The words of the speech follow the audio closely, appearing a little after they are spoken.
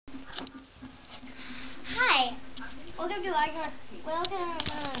Welcome to iCarly.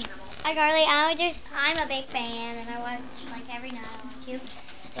 I'm a big fan, and I watch like every night. I watch you.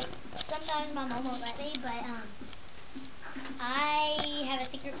 Sometimes my mom won't let me, but I have a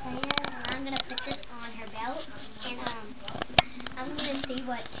secret plan, and I'm gonna put this on her belt, and I'm gonna see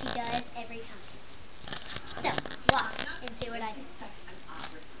what she does every time. So watch and see what I do.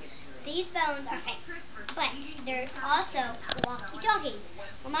 These phones are fake, but they're also walkie-talkies.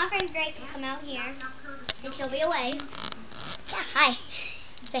 Well, my friend Grace will come out here, and she'll be away. Yeah, hi.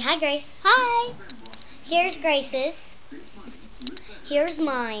 Say hi, Grace. Hi. Here's Grace's. Here's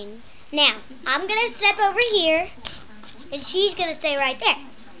mine. Now, I'm going to step over here, and she's going to stay right there.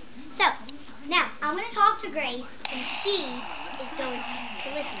 So, now, I'm going to talk to Grace, and she is going to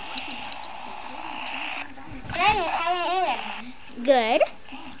listen. Good.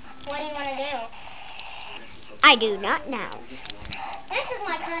 What do you want to do? I do not know. This is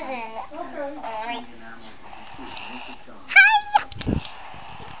my cousin. Hi.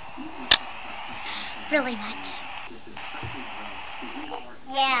 Really much.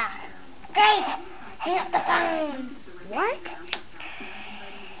 Yeah. Grace, hang up the phone. What?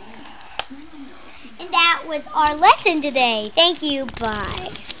 And that was our lesson today. Thank you. Bye.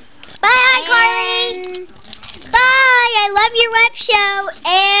 Bye, Carly. Bye. I love your web show.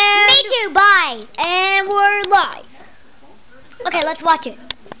 And me too. Bye. And we're live. Okay, let's watch it.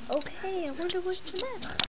 Okay, I wonder what's the next.